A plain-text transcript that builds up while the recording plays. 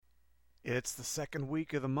It's the second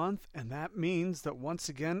week of the month, and that means that once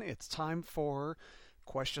again it's time for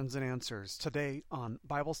questions and answers today on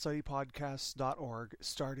BibleStudyPodcasts.org,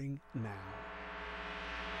 starting now.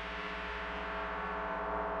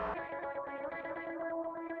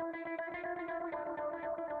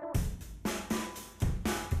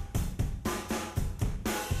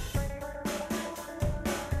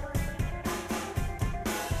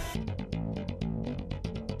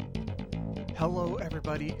 Hello,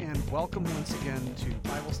 everybody, and welcome once again to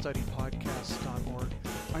BibleStudyPodcasts.org.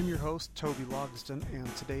 I'm your host, Toby Logsdon,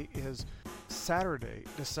 and today is Saturday,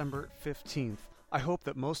 December 15th. I hope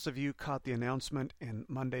that most of you caught the announcement in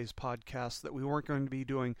Monday's podcast that we weren't going to be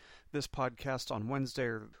doing this podcast on Wednesday,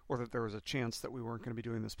 or that there was a chance that we weren't going to be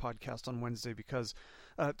doing this podcast on Wednesday because,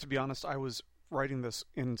 to be honest, I was writing this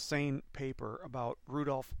insane paper about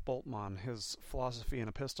Rudolf Bultmann, his philosophy and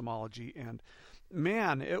epistemology, and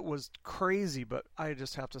man, it was crazy, but I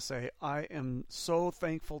just have to say I am so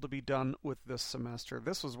thankful to be done with this semester.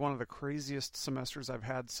 This was one of the craziest semesters I've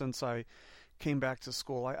had since I came back to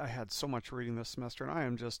school. I had so much reading this semester, and I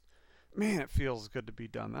am just, man, it feels good to be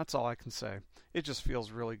done. That's all I can say. It just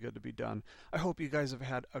feels really good to be done. I hope you guys have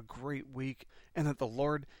had a great week and that the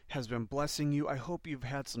Lord has been blessing you. I hope you've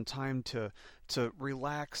had some time to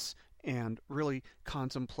relax and really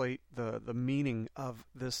contemplate the meaning of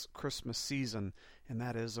this Christmas season. And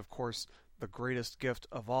that is, of course, the greatest gift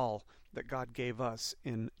of all that God gave us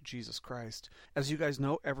in Jesus Christ. As you guys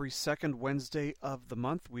know, every second Wednesday of the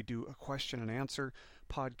month, we do a question and answer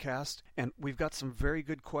podcast, and we've got some very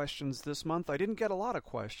good questions this month. I didn't get a lot of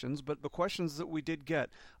questions, but the questions that we did get,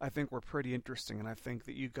 I think were pretty interesting, and I think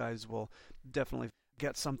that you guys will definitely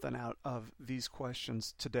get something out of these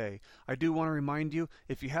questions today. I do want to remind you,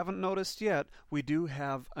 if you haven't noticed yet, we do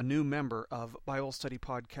have a new member of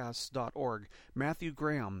BibleStudyPodcasts.org, Matthew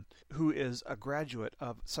Graham, who is a graduate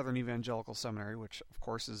of Southern Evangelical Seminary, which of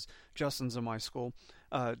course is Justin's and my school.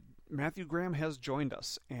 Matthew Graham has joined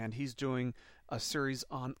us, and he's doing a series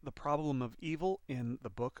on the problem of evil in the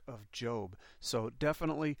book of Job. So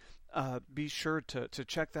definitely be sure to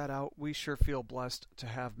check that out. We sure feel blessed to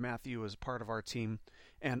have Matthew as part of our team.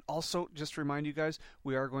 And also, just to remind you guys,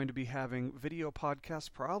 we are going to be having video podcasts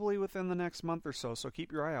probably within the next month or so, so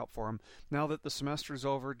keep your eye out for them. Now that the semester's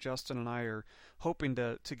over, Justin and I are hoping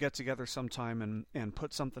to get together sometime and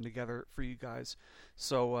put something together for you guys.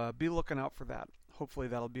 So be looking out for that. Hopefully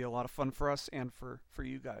that'll be a lot of fun for us and for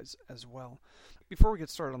you guys as well. Before we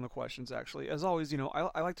get started on the questions, actually, as always,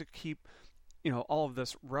 I like to keep all of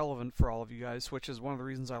this relevant for all of you guys, which is one of the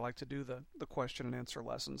reasons I like to do the question and answer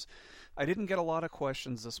lessons. I didn't get a lot of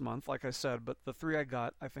questions this month, like I said, but the three I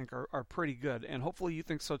got, I think, are pretty good, and hopefully you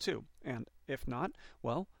think so too. And if not,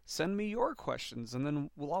 well, send me your questions, and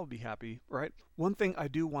then we'll all be happy, right? One thing I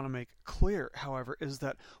do want to make clear, however, is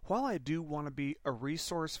that while I do want to be a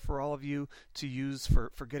resource for all of you to use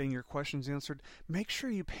for getting your questions answered, make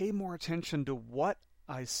sure you pay more attention to what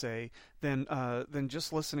I say than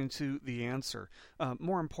just listening to the answer.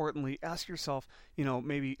 More importantly, ask yourself,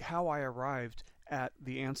 maybe how I arrived at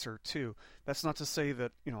the answer too. That's not to say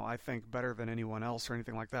that, I think better than anyone else or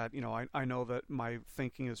anything like that. I know that my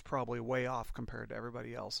thinking is probably way off compared to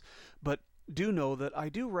everybody else. But do know that I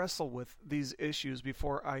do wrestle with these issues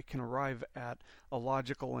before I can arrive at a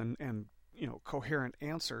logical and coherent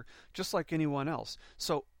answer, just like anyone else.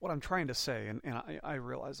 So what I'm trying to say, and I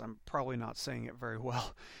realize I'm probably not saying it very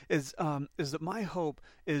well, is that my hope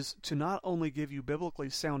is to not only give you biblically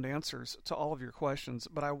sound answers to all of your questions,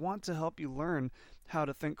 but I want to help you learn how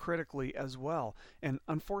to think critically as well. And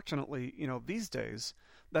unfortunately, these days,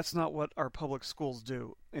 that's not what our public schools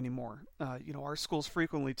do anymore. Our schools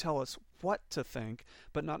frequently tell us what to think,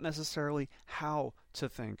 but not necessarily how to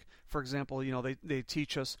think. For example, they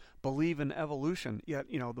teach us believe in evolution, yet,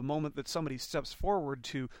 the moment that somebody steps forward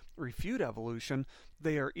to refute evolution,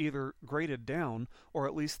 they are either graded down or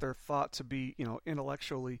at least they're thought to be,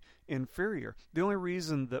 intellectually inferior. The only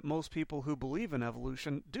reason that most people who believe in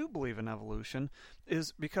evolution do believe in evolution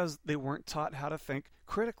is because they weren't taught how to think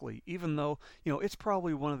critically, even though, it's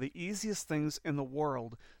probably one of the easiest things in the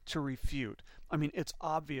world to refute. I mean, it's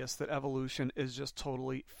obvious that evolution is just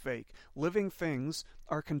totally fake. Living things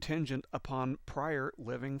are contingent upon prior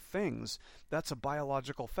living things. That's a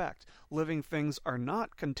biological fact. Living things are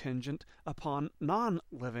not contingent upon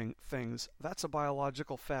non-living things. That's a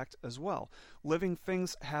biological fact as well. Living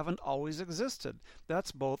things haven't always existed.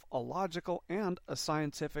 That's both a logical and a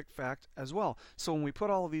scientific fact as well. So when we put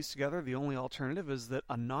all of these together, the only alternative is that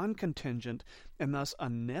a non-contingent and thus a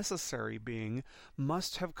necessary being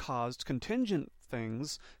must have caused contingent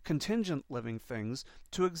living things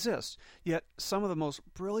to exist. Yet some of the most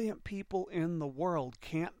brilliant people in the world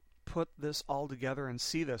can't put this all together and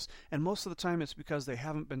see this. And most of the time it's because they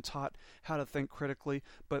haven't been taught how to think critically,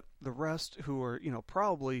 but the rest, who are,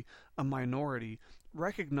 probably a minority,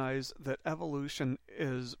 recognize that evolution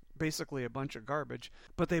is basically a bunch of garbage,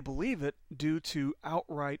 but they believe it due to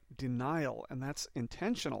outright denial, and that's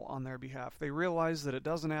intentional on their behalf. They realize that it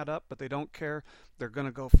doesn't add up, but they don't care. They're going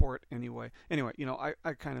to go for it anyway. Anyway,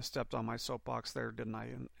 I kind of stepped on my soapbox there, didn't I?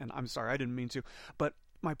 And I'm sorry, I didn't mean to. But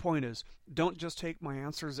my point is, don't just take my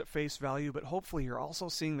answers at face value, but hopefully you're also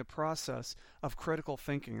seeing the process of critical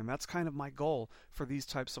thinking, and that's kind of my goal for these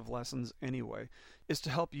types of lessons anyway, is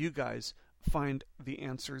to help you guys find the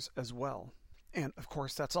answers as well. And of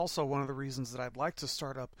course, that's also one of the reasons that I'd like to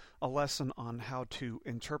start up a lesson on how to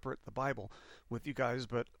interpret the Bible with you guys,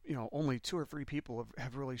 but only 2 or 3 people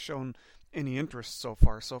have really shown any interest so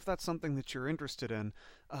far. So if that's something that you're interested in,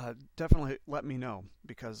 definitely let me know,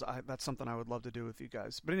 because that's something I would love to do with you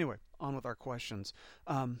guys. But anyway, on with our questions.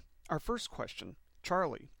 Our first question,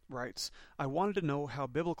 Charlie writes, I wanted to know how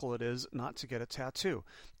biblical it is not to get a tattoo.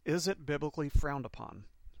 Is it biblically frowned upon?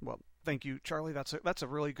 Well, thank you, Charlie. That's a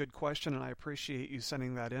really good question, and I appreciate you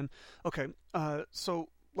sending that in. Okay, so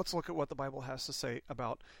let's look at what the Bible has to say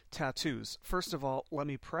about tattoos. First of all, let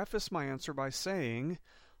me preface my answer by saying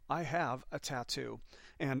I have a tattoo.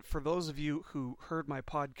 And for those of you who heard my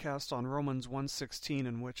podcast on Romans 1:16,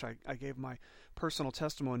 in which I gave my personal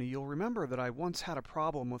testimony, you'll remember that I once had a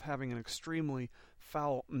problem with having an extremely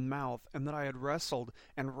foul mouth, and that I had wrestled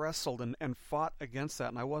and fought against that,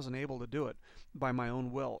 and I wasn't able to do it by my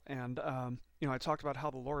own will. And I talked about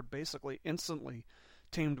how the Lord basically instantly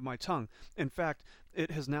tamed my tongue. In fact,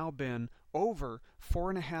 it has now been over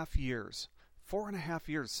 4.5 years. 4.5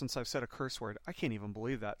 years since I've said a curse word. I can't even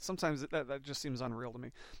believe that. Sometimes that just seems unreal to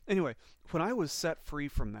me. Anyway, when I was set free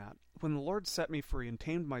from that, when the Lord set me free and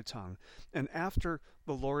tamed my tongue, and after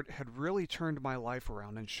the Lord had really turned my life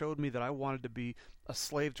around and showed me that I wanted to be a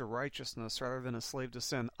slave to righteousness rather than a slave to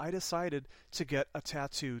sin, I decided to get a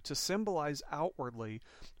tattoo to symbolize outwardly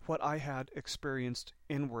what I had experienced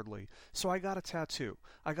inwardly. So I got a tattoo.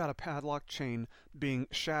 I got a padlock chain being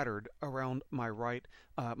shattered around my right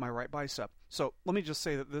bicep. So let me just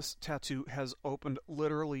say that this tattoo has opened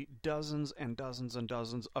literally dozens and dozens and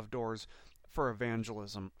dozens of doors for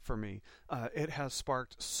evangelism for me. It has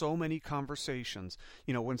sparked so many conversations.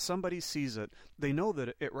 When somebody sees it, they know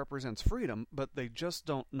that it represents freedom, but they just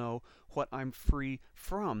don't know what I'm free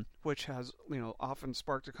from, which has, often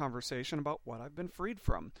sparked a conversation about what I've been freed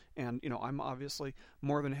from. And, I'm obviously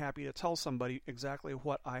more than happy to tell somebody exactly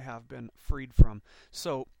what I have been freed from.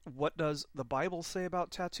 So what does the Bible say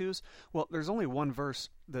about tattoos? Well, there's only one verse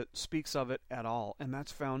that speaks of it at all, and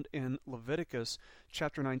that's found in Leviticus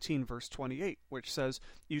chapter 19, verse 28, which says,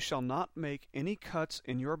 "You shall not make any cuts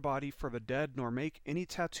in your body for the dead, nor make any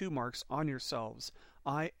tattoo marks on yourselves.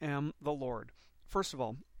 I am the Lord." First of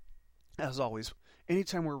all, as always,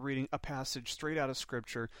 anytime we're reading a passage straight out of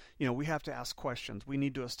Scripture, we have to ask questions. We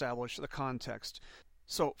need to establish the context.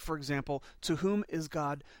 So, for example, to whom is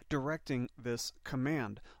God directing this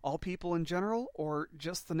command? All people in general, or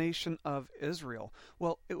just the nation of Israel?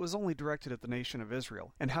 Well, it was only directed at the nation of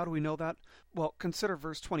Israel. And how do we know that? Well, consider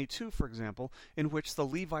verse 22, for example, in which the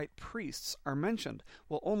Levite priests are mentioned.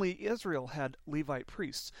 Well, only Israel had Levite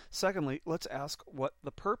priests. Secondly, let's ask what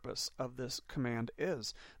the purpose of this command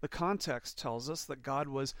is. The context tells us that God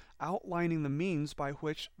was outlining the means by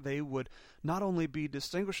which they would not only be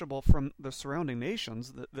distinguishable from the surrounding nations,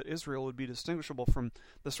 that Israel would be distinguishable from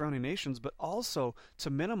the surrounding nations, but also to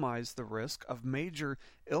minimize the risk of major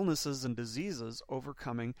illnesses and diseases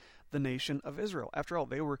overcoming the nation of Israel. After all,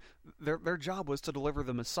 their job was to deliver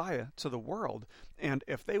the Messiah to the world, and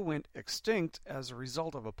if they went extinct as a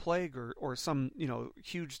result of a plague or some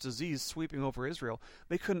huge disease sweeping over Israel,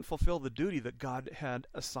 they couldn't fulfill the duty that God had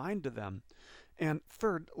assigned to them. And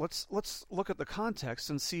third, let's look at the context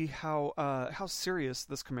and see how serious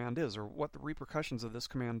this command is, or what the repercussions of this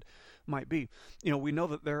command might be. We know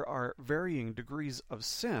that there are varying degrees of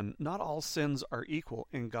sin. Not all sins are equal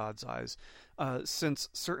in God's eyes, since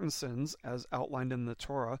certain sins, as outlined in the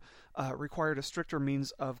Torah, required a stricter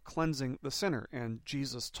means of cleansing the sinner. And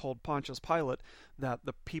Jesus told Pontius Pilate that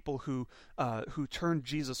the people who turned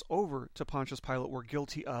Jesus over to Pontius Pilate were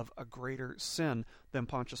guilty of a greater sin than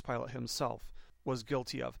Pontius Pilate himself was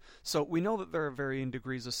guilty of. So we know that there are varying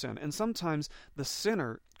degrees of sin, and sometimes the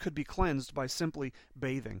sinner could be cleansed by simply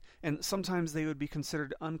bathing, and sometimes they would be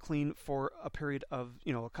considered unclean for a period of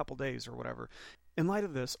a couple days or whatever. In light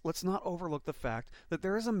of this, let's not overlook the fact that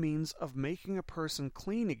there is a means of making a person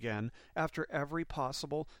clean again after every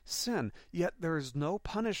possible sin, yet there is no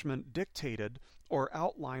punishment dictated or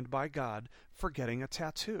outlined by God for getting a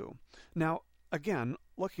tattoo. Now, again,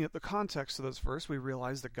 looking at the context of this verse, we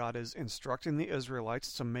realize that God is instructing the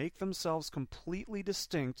Israelites to make themselves completely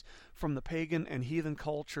distinct from the pagan and heathen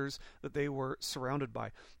cultures that they were surrounded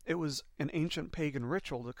by. It was an ancient pagan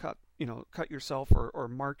ritual to cut yourself or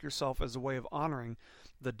mark yourself as a way of honoring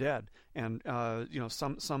the dead. And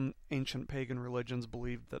some ancient pagan religions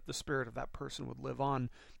believed that the spirit of that person would live on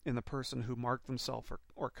in the person who marked themselves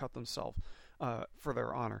or cut themselves for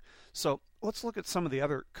their honor. So let's look at some of the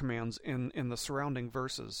other commands in the surrounding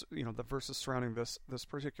verses, the verses surrounding this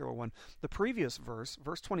particular one. The previous verse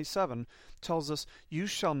 27, tells us, "You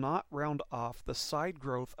shall not round off the side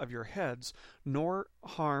growth of your heads, nor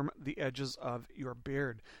harm the edges of your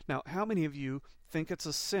beard." Now, how many of you think it's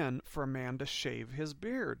a sin for a man to shave his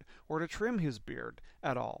beard or to trim his beard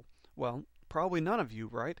at all? Well, probably none of you,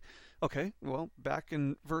 right? Okay, well, back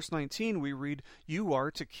in verse 19 we read, "You are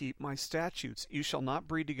to keep my statutes. You shall not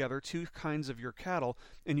breed together two kinds of your cattle,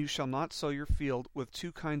 and you shall not sow your field with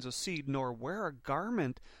two kinds of seed, nor wear a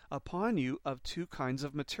garment upon you of two kinds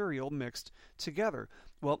of material mixed together."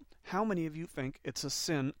 Well, how many of you think it's a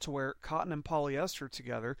sin to wear cotton and polyester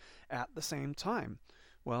together at the same time?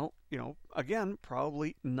 Well, again,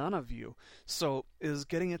 probably none of you. So is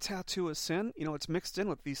getting a tattoo a sin? It's mixed in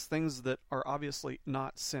with these things that are obviously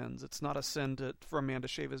not sins. It's not a sin for a man to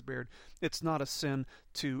shave his beard. It's not a sin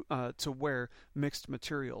to wear mixed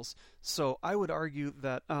materials. So I would argue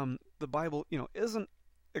that the Bible, isn't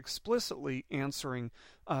explicitly answering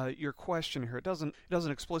your question here. It doesn't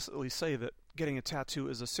explicitly say that getting a tattoo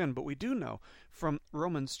is a sin, but we do know from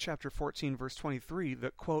Romans chapter 14 verse 23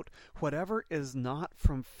 that, quote, "Whatever is not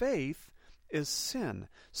from faith is sin."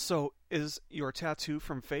 So is your tattoo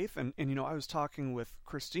from faith? And I was talking with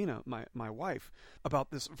Christina, my wife,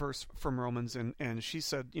 about this verse from Romans, and she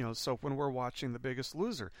said, so when we're watching The Biggest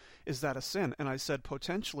Loser, is that a sin? And I said,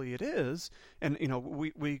 potentially it is. And,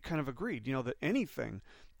 we kind of agreed, that anything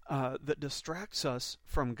that distracts us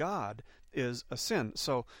from God is a sin.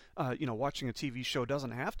 So, watching a TV show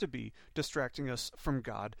doesn't have to be distracting us from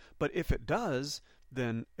God, but if it does,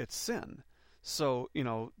 then it's sin. So,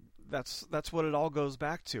 that's what it all goes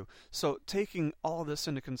back to. So taking all this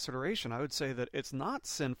into consideration, I would say that it's not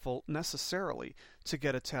sinful necessarily to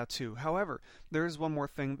get a tattoo. However, there is one more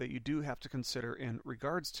thing that you do have to consider in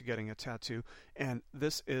regards to getting a tattoo, and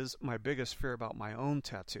this is my biggest fear about my own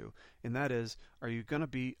tattoo, and that is, are you going to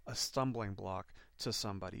be a stumbling block to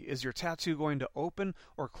somebody? Is your tattoo going to open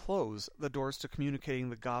or close the doors to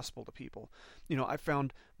communicating the gospel to people? I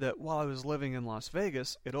found that while I was living in Las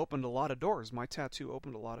Vegas, it opened a lot of doors. My tattoo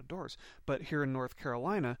opened a lot of doors. But here in North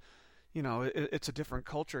Carolina, it's a different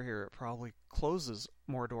culture here. It probably closes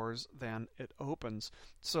more doors than it opens.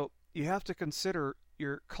 So you have to consider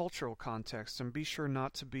your cultural context and be sure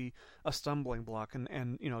not to be a stumbling block,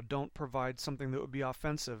 and don't provide something that would be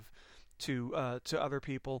offensive to other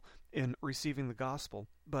people in receiving the gospel.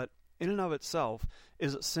 But in and of itself,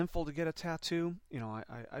 is it sinful to get a tattoo?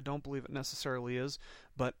 I don't believe it necessarily is.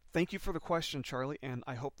 But thank you for the question, Charlie, and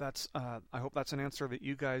I hope that's an answer that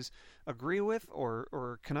you guys agree with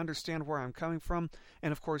or can understand where I'm coming from.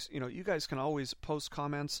 And of course, you guys can always post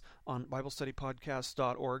comments on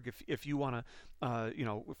BibleStudyPodcast.org if you want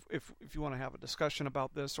to, if you want to have a discussion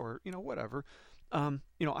about this or whatever. I'm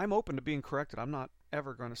open to being corrected. I'm not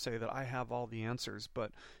ever going to say that I have all the answers,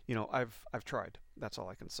 but I've tried. That's all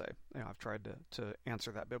I can say. I've tried to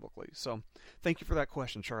answer that biblically. So thank you for that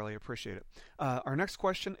question, Charlie. I appreciate it. Our next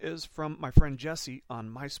question is from my friend Jesse on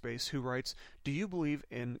MySpace, who writes, "Do you believe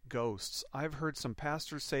in ghosts? I've heard some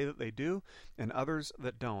pastors say that they do and others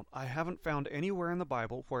that don't. I haven't found anywhere in the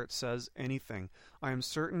Bible where it says anything. I am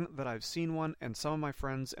certain that I've seen one, and some of my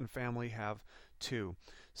friends and family have too."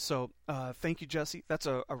 So thank you, Jesse. That's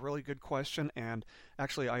a really good question, and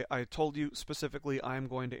actually I told you specifically I'm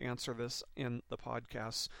going to answer this in the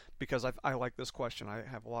podcast because I like this question. I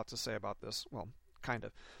have a lot to say about this. Well, kind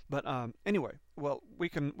of. But anyway, well, we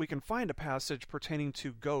can find a passage pertaining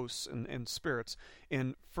to ghosts and spirits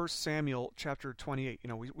in 1 Samuel chapter 28.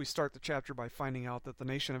 We start the chapter by finding out that the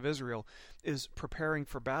nation of Israel is preparing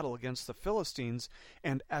for battle against the Philistines,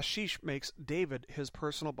 and Ashish makes David his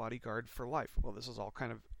personal bodyguard for life. Well, this is all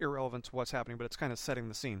kind of irrelevant to what's happening, but it's kind of setting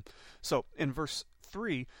the scene. So in verse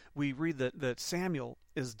 3, we read that Samuel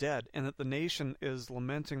is dead and that the nation is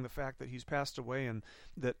lamenting the fact that he's passed away, and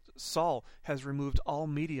that Saul has removed all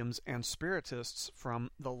mediums and spiritists from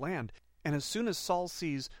the land. And as soon as Saul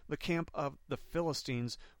sees the camp of the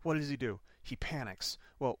Philistines, what does he do? He panics.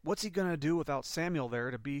 Well, what's he going to do without Samuel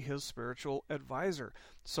there to be his spiritual advisor?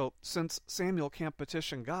 So since Samuel can't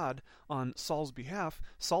petition God on Saul's behalf,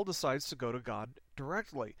 Saul decides to go to God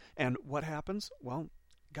directly. And what happens? Well,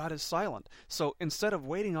 God is silent. So instead of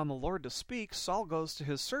waiting on the Lord to speak, Saul goes to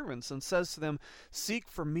his servants and says to them, "Seek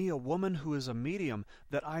for me a woman who is a medium,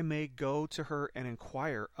 that I may go to her and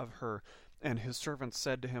inquire of her." And his servants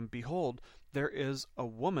said to him, "Behold, there is a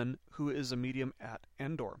woman who is a medium at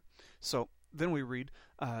Endor." So then we read,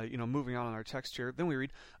 moving on in our text here, then we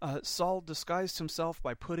read, Saul disguised himself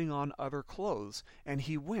by putting on other clothes, and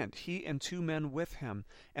he went, he and 2 men with him,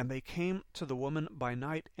 and they came to the woman by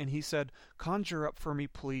night, and he said, "Conjure up for me,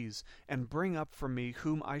 please, and bring up for me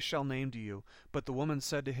whom I shall name to you." But the woman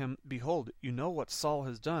said to him, "Behold, you know what Saul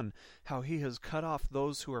has done, how he has cut off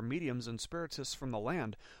those who are mediums and spiritists from the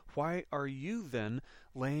land. Why are you then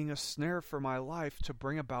laying a snare for my life to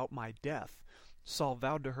bring about my death?" Saul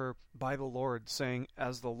vowed to her by the Lord, saying,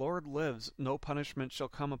 "As the Lord lives, no punishment shall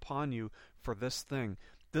come upon you for this thing."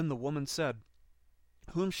 Then the woman said,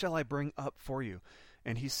 "Whom shall I bring up for you?"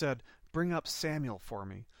 And he said, "Bring up Samuel for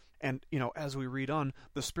me." And, as we read on,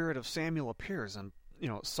 the spirit of Samuel appears, and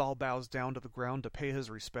Saul bows down to the ground to pay his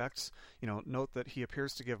respects. Note that he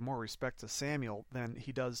appears to give more respect to Samuel than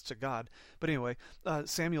he does to God. But anyway,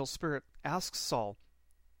 Samuel's spirit asks Saul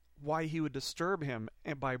why he would disturb him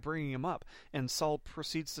by bringing him up. And Saul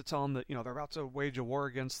proceeds to tell him that, they're about to wage a war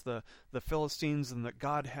against the Philistines and that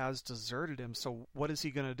God has deserted him. So what is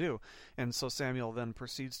he going to do? And so Samuel then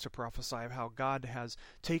proceeds to prophesy of how God has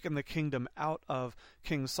taken the kingdom out of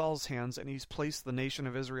King Saul's hands and he's placed the nation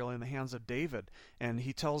of Israel in the hands of David. And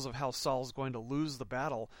he tells of how Saul's going to lose the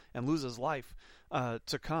battle and lose his life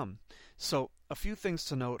to come. So a few things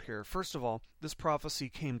to note here. First of all, this prophecy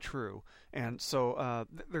came true, and so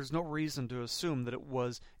there's no reason to assume that it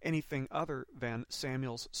was anything other than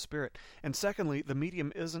Samuel's spirit. And secondly, the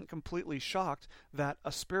medium isn't completely shocked that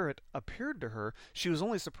a spirit appeared to her. She was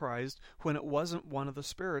only surprised when it wasn't one of the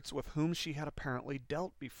spirits with whom she had apparently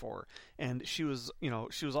dealt before. And she was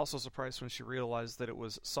also surprised when she realized that it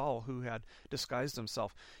was Saul who had disguised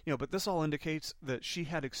himself. But this all indicates that she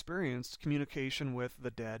had experienced communication with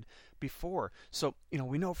the dead before. So,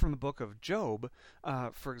 we know from the book of Job,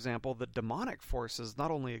 for example, that demonic forces not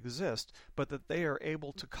only exist, but that they are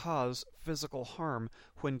able to cause physical harm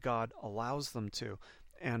when God allows them to.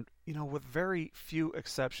 And, with very few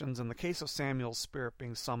exceptions, in the case of Samuel's spirit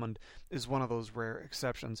being summoned is one of those rare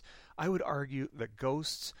exceptions, I would argue that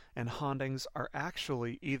ghosts and hauntings are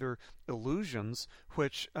actually either illusions,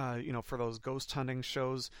 which, for those ghost hunting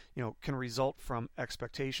shows, can result from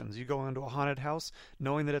expectations. You go into a haunted house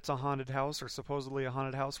knowing that it's a haunted house or supposedly a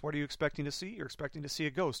haunted house. What are you expecting to see? You're expecting to see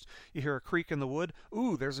a ghost. You hear a creak in the wood.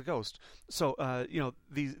 Ooh, there's a ghost. So,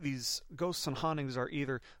 these ghosts and hauntings are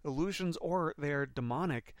either illusions or they're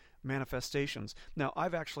demonic manifestations. Now,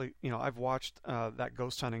 I've actually, I've watched that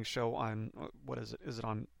ghost hunting show on, what is it? Is it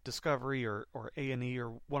on Discovery or A&E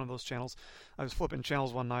or one of those channels? I was flipping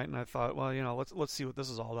channels one night and I thought, well, let's see what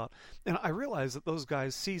this is all about. And I realized that those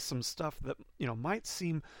guys see some stuff that, might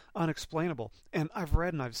seem unexplainable. And I've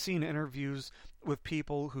read and I've seen interviews with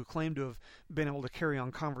people who claim to have been able to carry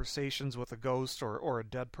on conversations with a ghost or a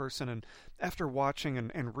dead person. And after watching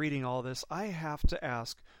and reading all this, I have to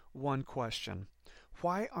ask one question.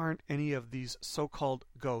 Why aren't any of these so-called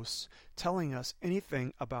ghosts telling us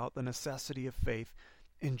anything about the necessity of faith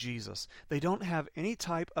in Jesus? They don't have any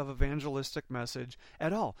type of evangelistic message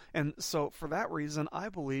at all. And so for that reason, I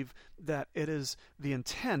believe that it is the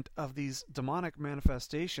intent of these demonic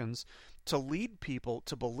manifestations to lead people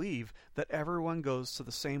to believe that everyone goes to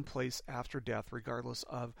the same place after death, regardless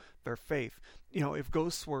of their faith. If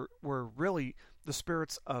ghosts were really the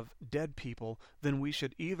spirits of dead people, then we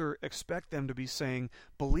should either expect them to be saying,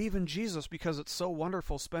 "Believe in Jesus because it's so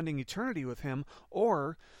wonderful spending eternity with him,"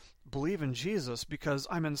 or "Believe in Jesus because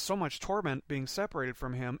I'm in so much torment being separated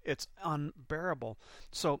from him, it's unbearable."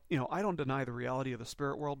 So, I don't deny the reality of the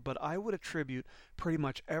spirit world, but I would attribute pretty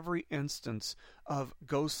much every instance of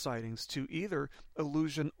ghost sightings to either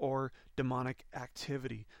illusion or demonic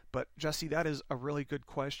activity. But Jesse, that is a really good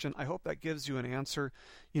question. I hope that gives you an answer.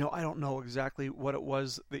 I don't know exactly what it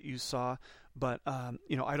was that you saw, but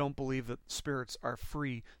I don't believe that spirits are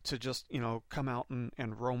free to just come out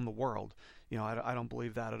and roam the world. I don't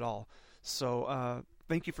believe that at all. So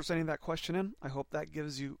thank you for sending that question in. I hope that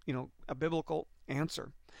gives you a biblical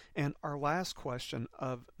answer. And our last question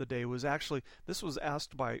of the day was actually, this was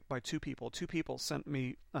asked by two people. Two people sent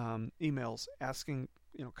me emails asking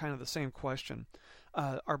kind of the same question.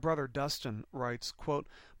 Our brother Dustin writes, quote,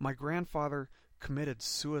 "My grandfather committed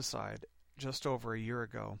suicide just over a year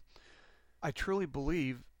ago. I truly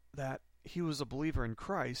believe that he was a believer in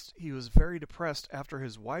Christ. He was very depressed after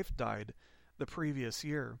his wife died the previous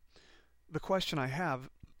year. The question I have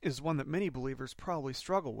is one that many believers probably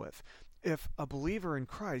struggle with. if a believer in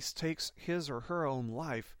Christ takes his or her own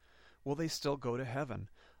life, will they still go to heaven?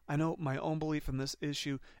 I know my own belief in this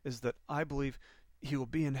issue is that I believe he will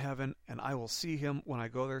be in heaven and I will see him when I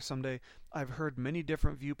go there someday. I've heard many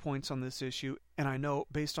different viewpoints on this issue, and I know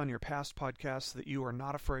based on your past podcasts that you are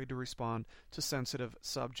not afraid to respond to sensitive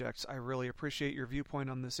subjects. I really appreciate your viewpoint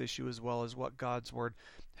on this issue, as well as what God's Word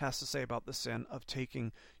has to say about the sin of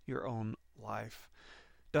taking your own life.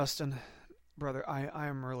 Dustin, brother, I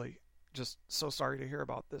am really just so sorry to hear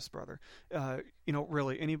about this, brother.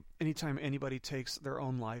 Really, anytime anybody takes their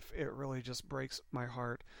own life, it really just breaks my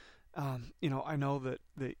heart. I know that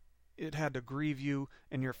it had to grieve you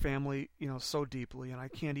and your family, so deeply, and I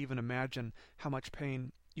can't even imagine how much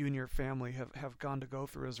pain you and your family have gone to go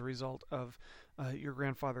through as a result of your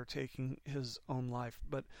grandfather taking his own life.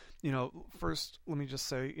 But, first, let me just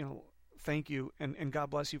say, thank you, and God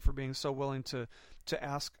bless you for being so willing to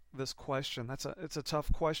ask this question. It's a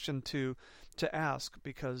tough question to ask,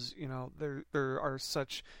 because, there are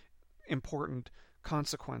such important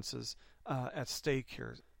consequences at stake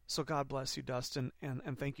here. So God bless you, Dustin,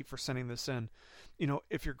 and thank you for sending this in.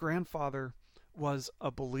 If your grandfather was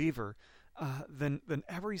a believer, then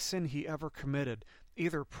every sin he ever committed,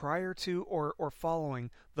 either prior to or following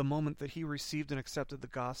the moment that he received and accepted the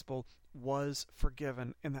gospel, was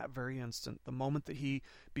forgiven in that very instant. The moment that he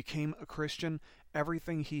became a Christian,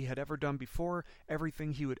 everything he had ever done before,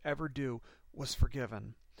 everything he would ever do, was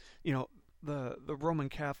forgiven. The Roman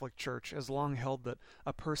Catholic Church has long held that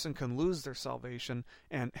a person can lose their salvation,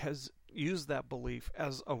 and has used that belief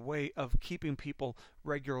as a way of keeping people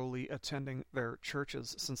regularly attending their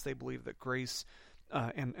churches, since they believe that grace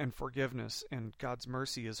and forgiveness and God's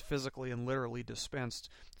mercy is physically and literally dispensed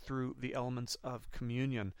through the elements of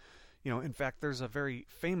communion. In fact, there's a very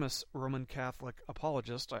famous Roman Catholic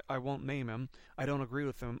apologist. I won't name him. I don't agree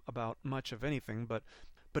with him about much of anything, but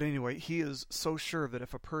anyway, he is so sure that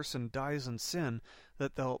if a person dies in sin,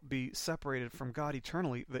 that they'll be separated from God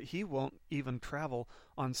eternally, that he won't even travel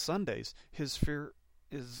on Sundays. His fear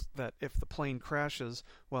is that if the plane crashes,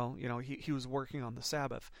 well, he was working on the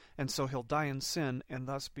Sabbath, and so he'll die in sin and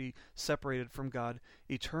thus be separated from God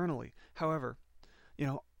eternally. However,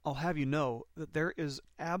 I'll have you know that there is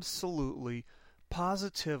absolutely,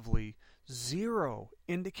 positively zero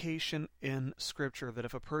indication in Scripture that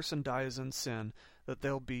if a person dies in sin, that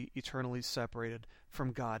they'll be eternally separated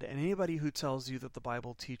from God. And anybody who tells you that the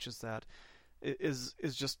Bible teaches that is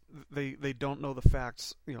just, they don't know the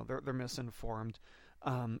facts. They're misinformed,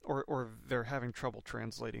 or they're having trouble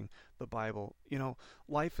translating the Bible.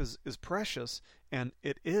 Life is precious, and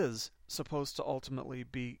it is supposed to ultimately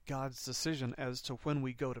be God's decision as to when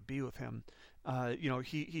we go to be with Him.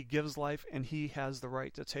 He gives life, and He has the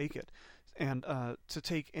right to take it. And to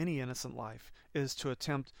take any innocent life is to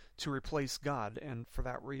attempt to replace God, and for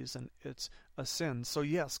that reason, it's a sin. So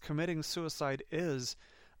yes, committing suicide is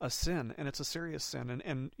a sin, and it's a serious sin,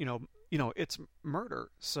 and it's murder.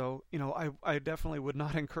 So I definitely would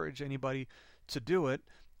not encourage anybody to do it.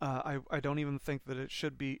 I don't even think that it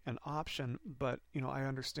should be an option, but I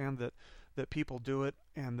understand that people do it,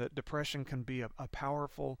 and that depression can be a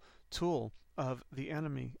powerful tool of the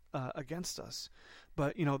enemy against us.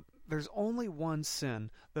 But there's only one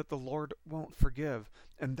sin that the Lord won't forgive,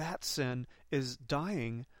 and that sin is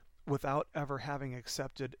dying without ever having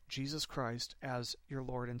accepted Jesus Christ as your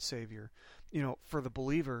Lord and Savior. For the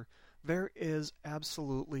believer, there is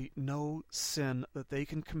absolutely no sin that they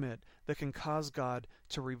can commit that can cause God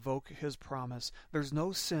to revoke His promise. There's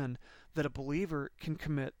no sin that a believer can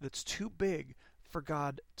commit that's too big for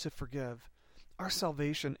God to forgive. Our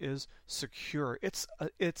salvation is secure. It's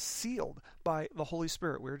sealed by the Holy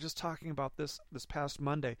Spirit. We were just talking about this past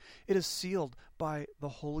Monday. It is sealed by the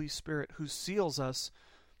Holy Spirit, who seals us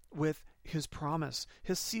with His promise.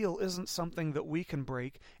 His seal isn't something that we can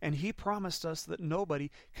break, and He promised us that nobody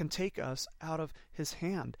can take us out of His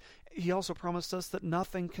hand. He also promised us that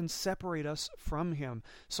nothing can separate us from Him.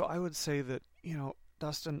 So I would say that,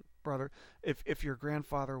 Dustin, brother, if your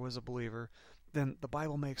grandfather was a believer, then the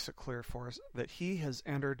Bible makes it clear for us that he has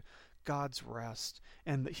entered God's rest,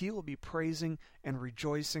 and that he will be praising and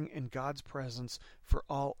rejoicing in God's presence for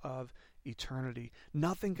all of eternity.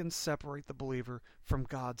 Nothing can separate the believer from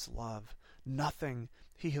God's love. Nothing.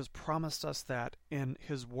 He has promised us that in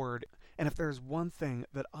His Word. And if there's one thing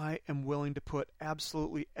that I am willing to put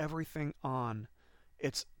absolutely everything on,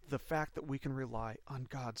 it's the fact that we can rely on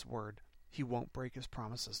God's Word. He won't break His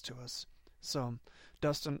promises to us. So,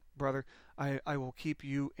 Dustin, brother, I will keep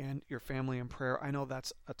you and your family in prayer. I know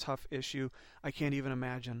that's a tough issue. I can't even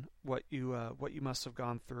imagine what you must have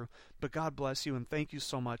gone through. But God bless you, and thank you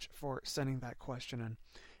so much for sending that question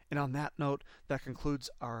in. And on that note, that concludes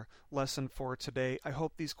our lesson for today. I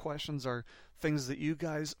hope these questions are things that you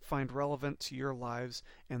guys find relevant to your lives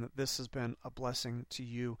and that this has been a blessing to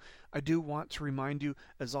you. I do want to remind you,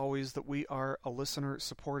 as always, that we are a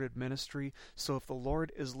listener-supported ministry. So if the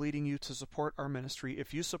Lord is leading you to support our ministry,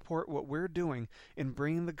 if you support what we're doing in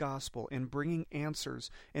bringing the gospel, in bringing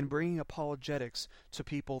answers, in bringing apologetics to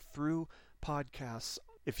people through podcasts,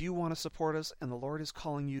 if you want to support us and the Lord is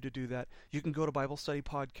calling you to do that, you can go to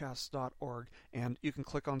BibleStudyPodcast.org and you can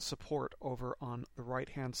click on support over on the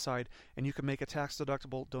right-hand side and you can make a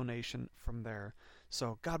tax-deductible donation from there.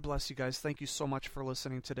 So God bless you guys. Thank you so much for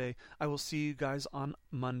listening today. I will see you guys on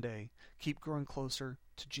Monday. Keep growing closer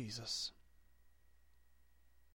to Jesus.